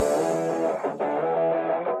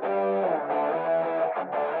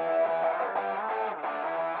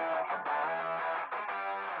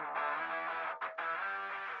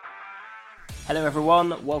Hello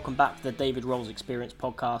everyone, welcome back to the David Rolls Experience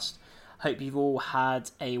podcast. Hope you've all had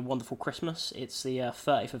a wonderful Christmas. It's the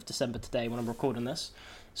 30th of December today when I'm recording this,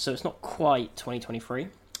 so it's not quite 2023,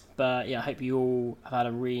 but yeah, I hope you all have had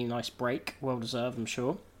a really nice break, well deserved I'm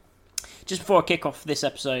sure. Just before I kick off this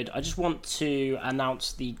episode, I just want to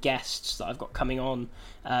announce the guests that I've got coming on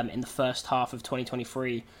in the first half of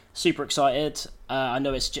 2023. Super excited. I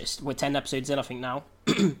know we're 10 episodes in I think now,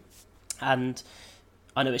 and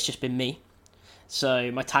I know it's just been me.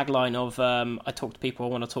 So my tagline of I talk to people I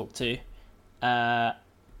want to talk to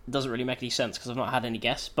doesn't really make any sense because I've not had any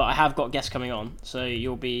guests, but I have got guests coming on, so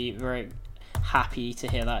you'll be very happy to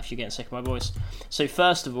hear that if you're getting sick of my voice. So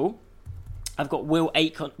first of all, I've got Will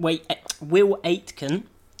Aitken, I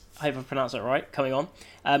hope I've pronounced that right, coming on.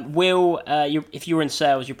 Will, if you're in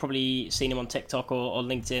sales, you've probably seen him on TikTok or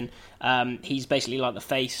LinkedIn. He's basically like the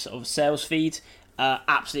face of Sales Feed.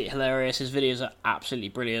 Absolutely hilarious. His videos are absolutely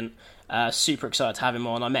brilliant. Super excited to have him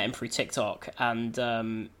on. I met him through TikTok,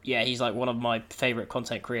 and he's like one of my favourite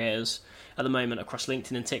content creators at the moment across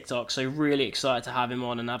LinkedIn and TikTok. So really excited to have him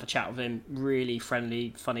on and have a chat with him. Really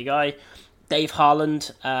friendly, funny guy. Dave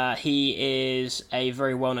Harland, he is a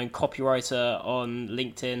very well-known copywriter on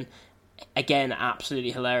LinkedIn. Again,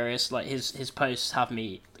 absolutely hilarious. Like his posts have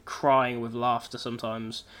me crying with laughter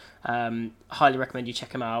sometimes. Highly recommend you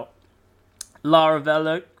check him out. Lara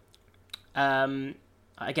Velo.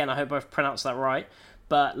 Again, I hope I've pronounced that right.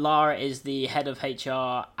 But Lara is the head of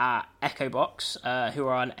HR at EchoBox, who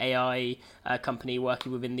are an AI company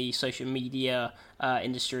working within the social media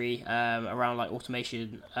industry around like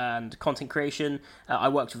automation and content creation. I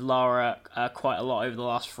worked with Lara quite a lot over the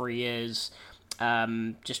last 3 years,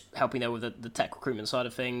 just helping her with the tech recruitment side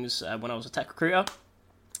of things when I was a tech recruiter.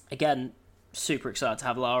 Again, super excited to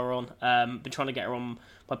have Lara on. Been trying to get her on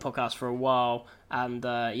my podcast for a while, and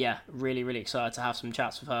really, really excited to have some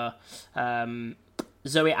chats with her.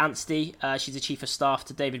 Zoe Anstey, she's the Chief of Staff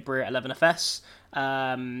to David Breer at 11FS.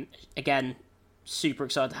 Again, super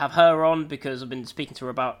excited to have her on because I've been speaking to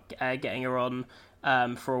her about getting her on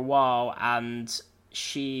for a while, and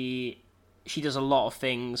she does a lot of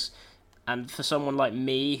things, and for someone like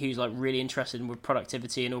me who's like really interested with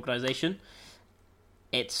productivity and organisation,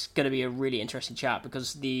 it's going to be a really interesting chat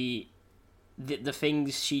because the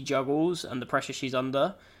things she juggles and the pressure she's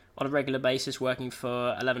under on a regular basis working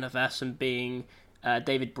for 11FS and being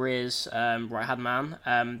David Breer's right-hand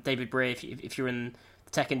man. David Breer, if you're in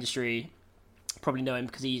the tech industry, probably know him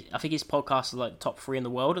because I think his podcast is like top 3 in the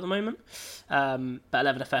world at the moment. But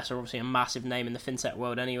 11FS are obviously a massive name in the fintech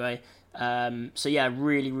world anyway.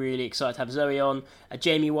 Really, really excited to have Zoe on.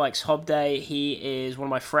 Jamie Wykes Hobday, he is one of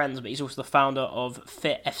my friends, but he's also the founder of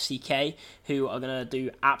Fit FCK, who are going to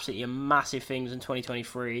do absolutely massive things in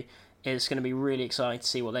 2023. It's going to be really exciting to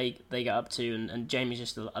see what they get up to, and Jamie's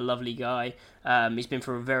just a lovely guy. He's been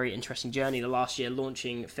through a very interesting journey the last year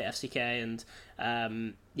launching Fit FCK,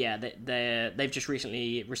 and they've just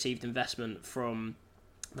recently received investment from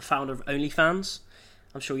the founder of OnlyFans.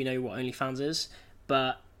 I'm sure you know what OnlyFans is,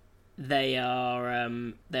 but they are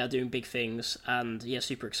doing big things, and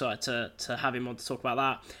super excited to have him on to talk about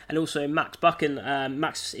that. And also Max Buchan.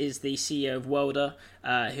 Max is the CEO of Welder,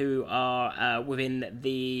 who are within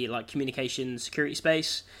the like communication security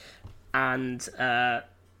space. And I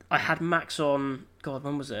had Max on. God,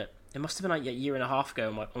 when was it? It must have been like a year and a half ago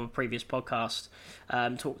on my previous podcast.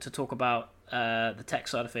 To talk about the tech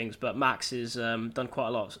side of things. But Max has done quite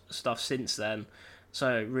a lot of stuff since then.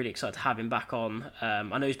 So really excited to have him back on.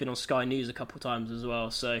 I know he's been on Sky News a couple of times as well.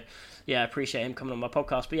 So yeah, I appreciate him coming on my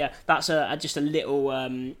podcast. But yeah, that's just a little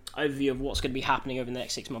overview of what's going to be happening over the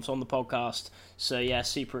next 6 months on the podcast. So yeah,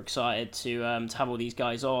 super excited to have all these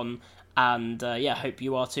guys on. And hope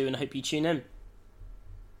you are too, and hope you tune in.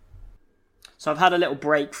 So I've had a little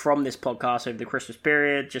break from this podcast over the Christmas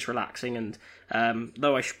period, just relaxing, and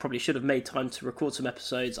though I probably should have made time to record some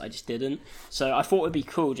episodes, I just didn't. So I thought it would be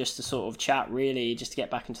cool just to sort of chat, really, just to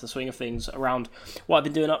get back into the swing of things around what I've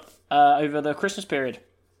been doing up over the Christmas period.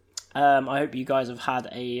 I hope you guys have had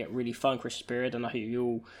a really fun Christmas period, and I hope you're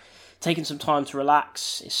all taking some time to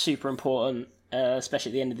relax. It's super important,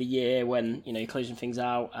 especially at the end of the year when you're closing things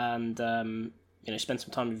out, and spend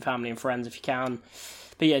some time with your family and friends if you can.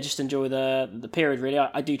 But yeah, just enjoy the period, really.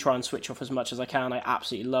 I do try and switch off as much as I can. I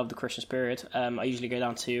absolutely love the Christmas period. I usually go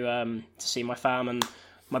down to see my fam and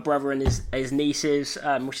my brother and his nieces,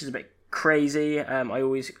 which is a bit crazy. I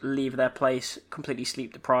always leave their place completely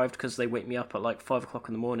sleep deprived because they wake me up at like 5 o'clock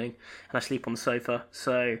in the morning and I sleep on the sofa.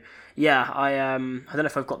 So yeah, I don't know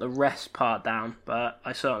if I've got the rest part down, but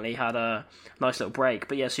I certainly had a nice little break.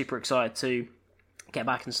 But yeah, super excited to get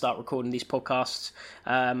back and start recording these podcasts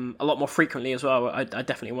a lot more frequently as well. I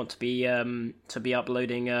definitely want to be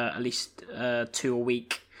uploading at least 2 a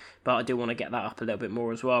week, but I do want to get that up a little bit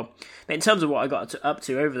more as well. But in terms of what I got up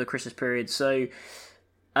to over the Christmas period, so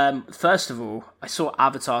first of all, I saw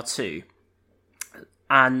Avatar 2,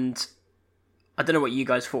 and I don't know what you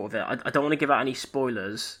guys thought of it. I don't want to give out any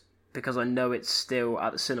spoilers because I know it's still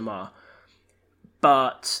at the cinema,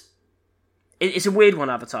 but it's a weird one,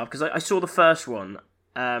 Avatar, because I saw the first one,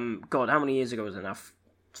 God, how many years ago was it now?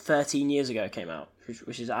 13 years ago it came out,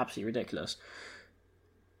 which is absolutely ridiculous.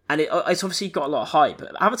 And it's obviously got a lot of hype.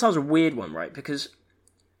 But Avatar's a weird one, right? Because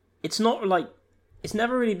it's not like... It's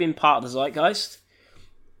never really been part of the zeitgeist.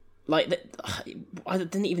 Like, I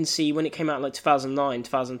didn't even see when it came out in like 2009,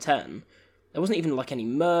 2010. There wasn't even like any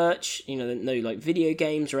merch, no like video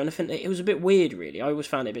games or anything. It was a bit weird, really. I always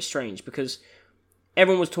found it a bit strange because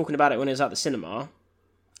everyone was talking about it when it was at the cinema,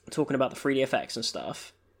 talking about the 3D effects and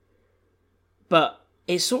stuff. But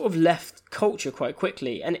it sort of left culture quite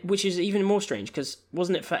quickly, and which is even more strange because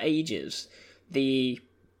wasn't it for ages the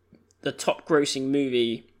top grossing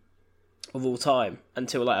movie of all time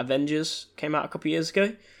until like Avengers came out a couple of years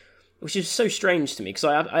ago, which is so strange to me because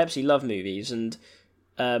I absolutely love movies and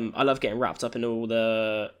I love getting wrapped up in all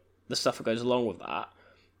the stuff that goes along with that.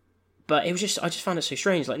 But I just found it so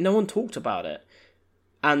strange. Like, no one talked about it,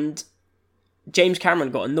 and James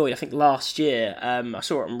Cameron got annoyed. I think last year, I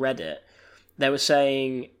saw it on Reddit.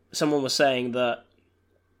 Someone was saying that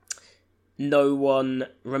no one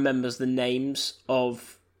remembers the names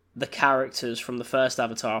of the characters from the first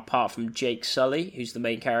Avatar apart from Jake Sully, who's the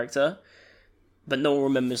main character, but no one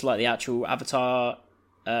remembers like the actual Avatar,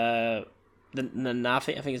 the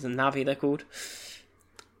Na'vi. I think it's the Na'vi they're called,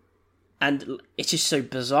 and it's just so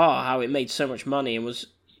bizarre how it made so much money and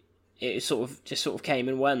it sort of came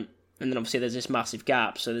and went. And then obviously there's this massive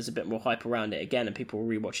gap, so there's a bit more hype around it again, and people are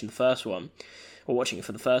rewatching the first one, or watching it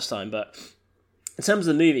for the first time. But in terms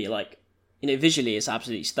of the movie, like, visually it's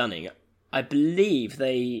absolutely stunning. I believe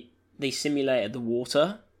they simulated the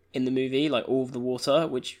water in the movie, like all of the water,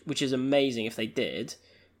 which is amazing if they did.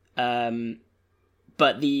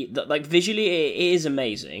 But the like visually it is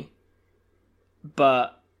amazing,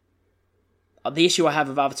 but the issue I have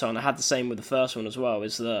with Avatar, and I had the same with the first one as well,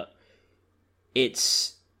 is that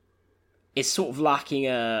it's sort of lacking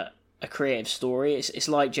a creative story. It's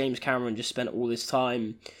like James Cameron just spent all this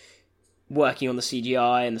time working on the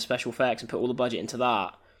CGI and the special effects and put all the budget into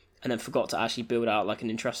that, and then forgot to actually build out like an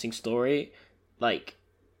interesting story. Like,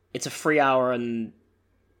 it's a 3 hour and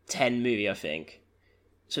 10 movie, I think.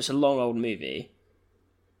 So it's a long old movie.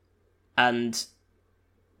 And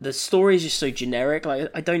the story is just so generic. Like,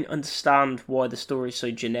 I don't understand why the story is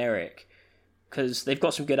so generic. Because they've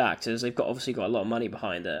got some good actors. They've obviously got a lot of money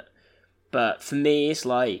behind it. But for me, it's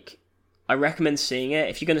like, I recommend seeing it.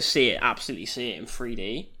 If you're going to see it, absolutely see it in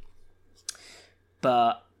 3D.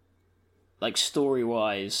 But, like,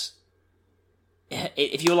 story-wise,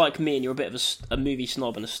 if you're like me and you're a bit of a movie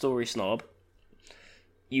snob and a story snob,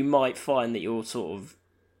 you might find that you're sort of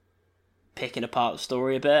picking apart the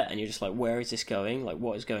story a bit, and you're just like, where is this going? Like,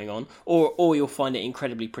 what is going on? Or you'll find it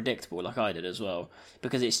incredibly predictable, like I did as well,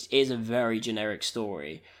 because it is a very generic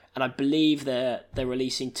story. And I believe they're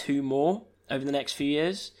releasing 2 more over the next few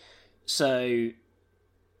years. So,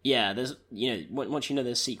 yeah, there's once you know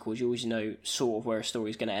there's sequels, you always know sort of where a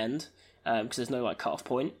story's going to end, because there's no like cut-off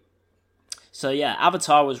point. So yeah,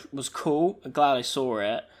 Avatar was cool. I'm glad I saw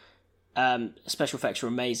it. Special effects were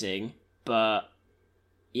amazing, but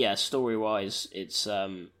yeah, story-wise, it's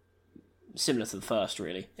similar to the first,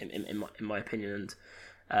 really, in my opinion,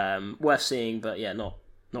 and worth seeing, but yeah, not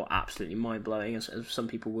absolutely mind-blowing, as some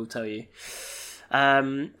people will tell you.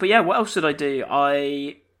 But yeah, what else did I do?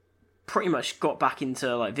 I pretty much got back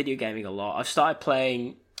into like video gaming a lot. I've started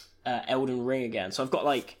playing Elden Ring again, so I've got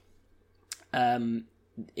like...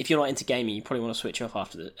 if you're not into gaming, you probably want to switch off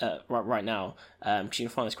after right now, because you'll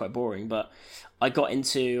find this quite boring. But I got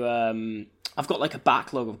into... I've got like a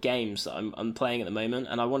backlog of games that I'm playing at the moment,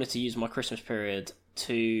 and I wanted to use my Christmas period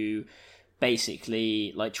to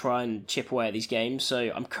basically like try and chip away at these games.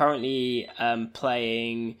 So I'm currently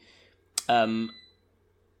playing Elden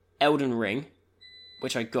Ring,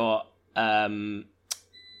 which I got earlier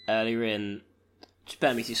in... Just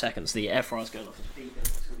bear me 2 seconds. The air fryer's going off. It's beeping.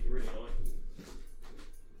 It's going to be really annoying.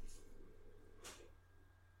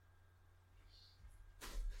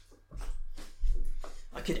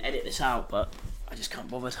 I could edit this out, but I just can't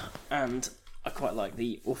bother. And I quite like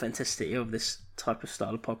the authenticity of this type of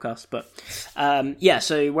style of podcast. But yeah,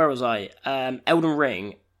 so where was I? Elden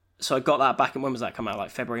Ring. so I got that back in, when was that come out?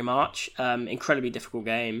 Like February, March. Incredibly difficult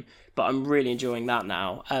game, but I'm really enjoying that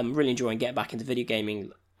now. Really enjoying getting back into video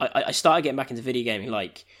gaming. I started getting back into video gaming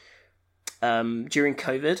like during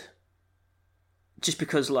COVID, just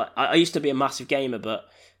because like I used to be a massive gamer, but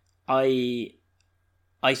I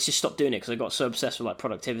just stopped doing it because I got so obsessed with like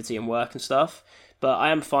productivity and work and stuff. But I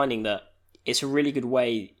am finding that it's a really good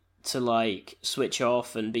way to like switch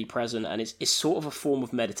off and be present, and it's sort of a form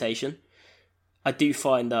of meditation. I do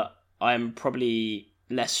find that I'm probably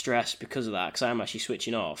less stressed because of that, because I am actually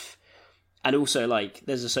switching off. And also, like,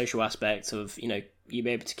 there's a social aspect of, you know, you'll be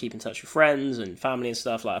able to keep in touch with friends and family and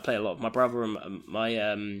stuff. Like, I play a lot with my brother and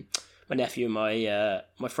my nephew and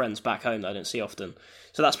my friends back home that I don't see often.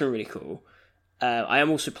 So that's been really cool. I am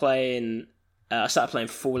also playing, I started playing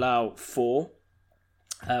Fallout 4,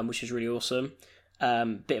 which is really awesome.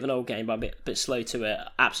 Bit of an old game, but a bit slow to it.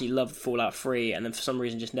 Absolutely loved Fallout 3, and then for some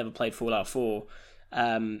reason just never played Fallout 4.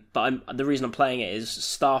 But the reason I'm playing it is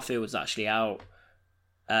Starfield's actually out,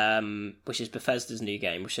 which is Bethesda's new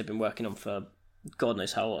game, which they've been working on for God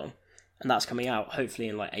knows how long, and that's coming out hopefully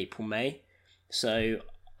in like April, May. So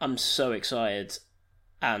I'm so excited,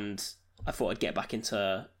 and I thought I'd get back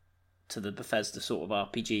into the Bethesda sort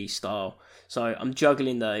of RPG style. So I'm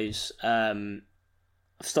juggling those.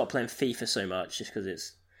 I've stopped playing FIFA so much just because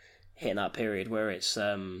it's hitting that period where it's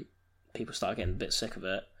people start getting a bit sick of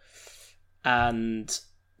it. And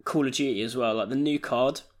Call of Duty as well. Like, the new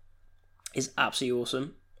COD is absolutely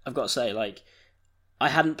awesome. I've got to say, like, I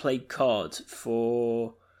hadn't played COD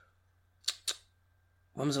for...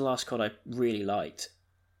 When was the last COD I really liked?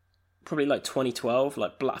 Probably like 2012.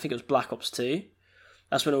 Like, I think it was Black Ops 2.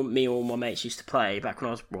 That's when all my mates used to play, back when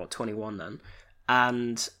I was, 21 then.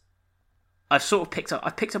 And I've sort of picked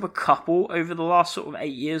up a couple over the last sort of 8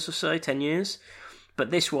 years or so, 10 years. But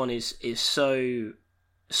this one is so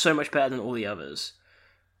much better than all the others.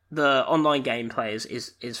 The online gameplay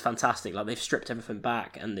is fantastic. Like, they've stripped everything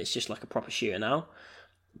back, and it's just like a proper shooter now.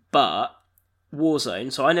 But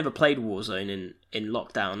Warzone, so I never played Warzone in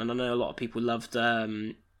lockdown, and I know a lot of people loved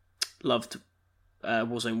Warzone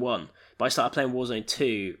 1, but I started playing Warzone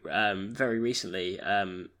 2 very recently,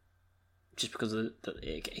 just because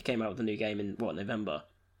it came out with a new game in November,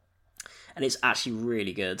 and it's actually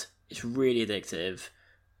really good. It's really addictive.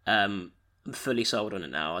 I'm fully sold on it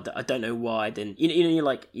now. I don't know why I didn't.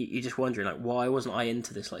 You're just wondering, like, why wasn't I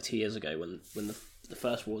into this like 2 years ago when the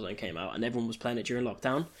first Warzone came out and everyone was playing it during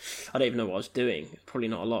lockdown? I don't even know what I was doing. Probably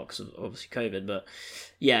not a lot because of obviously COVID, but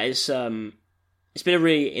yeah, it's been a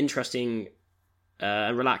really interesting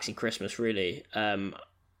and relaxing Christmas. Really, I'm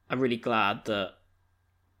really glad that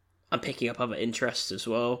I'm picking up other interests as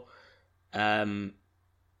well. But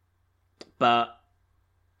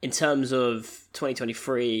in terms of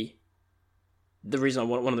 2023,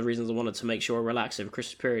 one of the reasons I wanted to make sure I relax over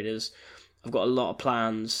Christmas period is I've got a lot of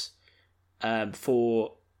plans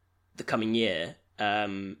for the coming year.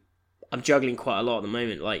 I'm juggling quite a lot at the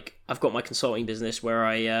moment. Like, I've got my consulting business where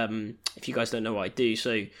I, if you guys don't know what I do,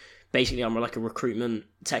 so basically I'm like a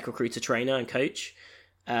tech recruiter, trainer and coach,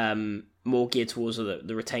 more geared towards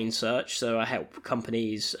the retained search. So I help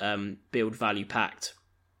companies build value-packed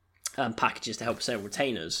packages to help sell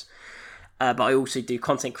retainers. But I also do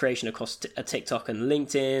content creation across TikTok and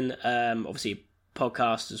LinkedIn, obviously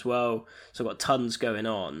podcasts as well. So I've got tons going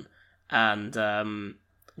on. And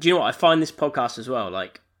do you know what? I find this podcast as well,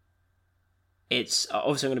 like, it's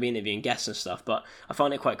obviously I'm going to be interviewing guests and stuff, but I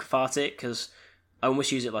find it quite cathartic because I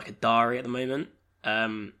almost use it like a diary at the moment.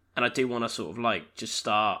 And I do want to sort of like just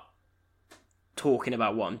start talking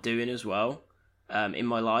about what I'm doing as well in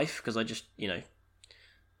my life, because I just,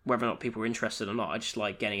 whether or not people are interested or not, I just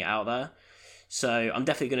like getting it out there. So I'm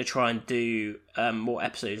definitely going to try and do more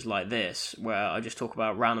episodes like this where I just talk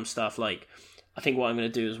about random stuff. Like, I think what I'm going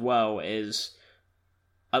to do as well is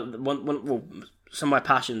some of my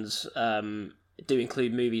passions do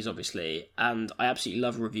include movies, obviously, and I absolutely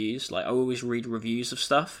love reviews. Like, I always read reviews of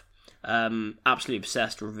stuff. Absolutely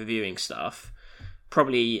obsessed with reviewing stuff.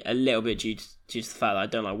 Probably a little bit due to the fact that I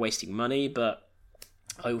don't like wasting money, but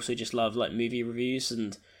I also just love like movie reviews,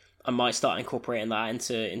 and I might start incorporating that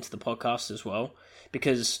into the podcast as well,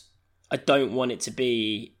 because I don't want it to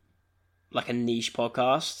be like a niche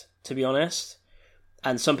podcast, to be honest.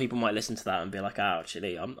 And some people might listen to that and be like,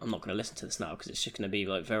 actually, I'm not going to listen to this now because it's just going to be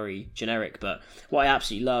like very generic. But what I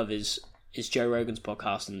absolutely love is Joe Rogan's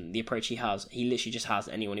podcast and the approach he has. He literally just has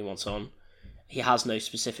anyone he wants on. He has no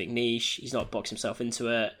specific niche. He's not boxed himself into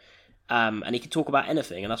it. And he can talk about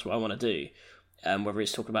anything, and that's what I want to do. Whether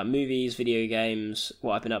it's talking about movies, video games,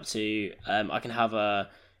 what I've been up to. I can have a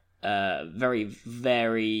very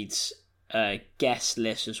varied guest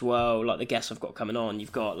list as well, like the guests I've got coming on.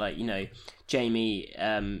 You've got like, you know, Jamie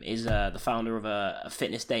is the founder of a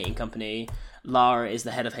fitness dating company. Lara is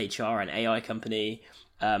the head of HR and AI company.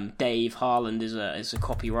 Dave Harland is a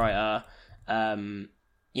copywriter.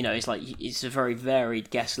 You know, it's a very varied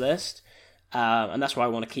guest list, and that's why I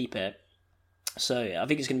want to keep it. So I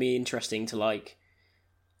think it's going to be interesting to like,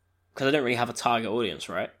 because I don't really have a target audience,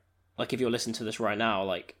 right? Like if you're listening to this right now,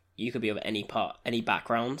 like you could be of any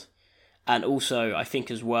background, and also I think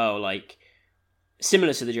as well, like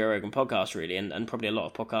similar to the Joe Rogan podcast, really, and probably a lot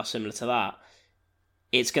of podcasts similar to that.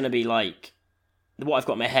 It's going to be like, what I've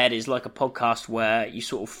got in my head is like a podcast where you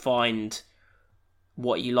sort of find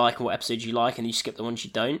what you like and what episodes you like, and you skip the ones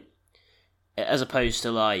you don't, as opposed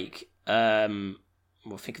to like,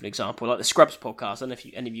 well, think of an example, like the Scrubs podcast. I don't know if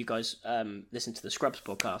any of you guys listen to the Scrubs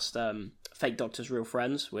podcast, Fake Doctors, Real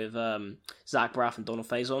Friends, with Zach Braff and Donald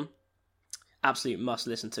Faison. Absolute must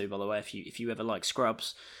listen to, by the way, if you ever like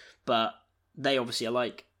Scrubs. But they obviously are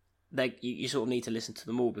like, you sort of need to listen to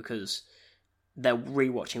them all because they're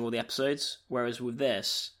rewatching all the episodes. Whereas with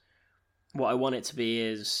this, what I want it to be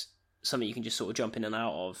is something you can just sort of jump in and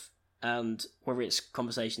out of, and whether it's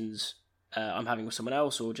conversations I'm having with someone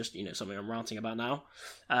else or just, you know, something I'm ranting about now,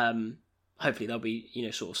 hopefully there'll be, you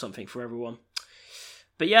know, sort of something for everyone.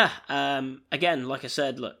 But yeah, again, like I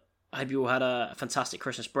said, look, I hope you all had a fantastic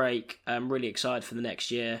Christmas break. I'm really excited for the next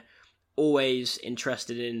year. Always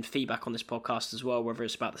interested in feedback on this podcast as well, whether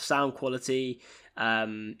it's about the sound quality,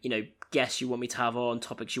 you know, guests you want me to have on,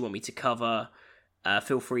 topics you want me to cover.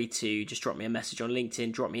 Feel free to just drop me a message on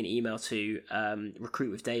LinkedIn, drop me an email to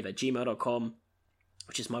recruitwithdave@gmail.com,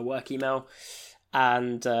 which is my work email.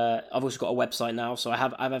 And I've also got a website now, so I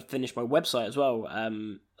have finished my website as well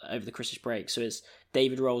over the Christmas break. So it's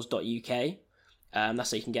davidrolls.uk.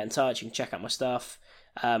 That's how you can get in touch. You can check out my stuff.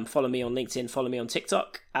 Follow me on LinkedIn, follow me on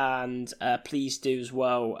TikTok, and please do as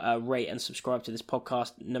well rate and subscribe to this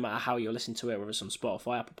podcast, no matter how you're listening to it, whether it's on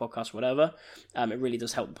Spotify, Apple Podcasts, whatever. It really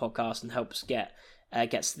does help the podcast and helps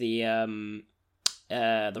gets the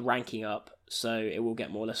ranking up, so it will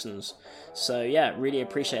get more listeners. So yeah, really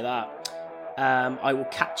appreciate that. I will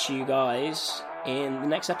catch you guys in the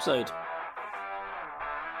next episode.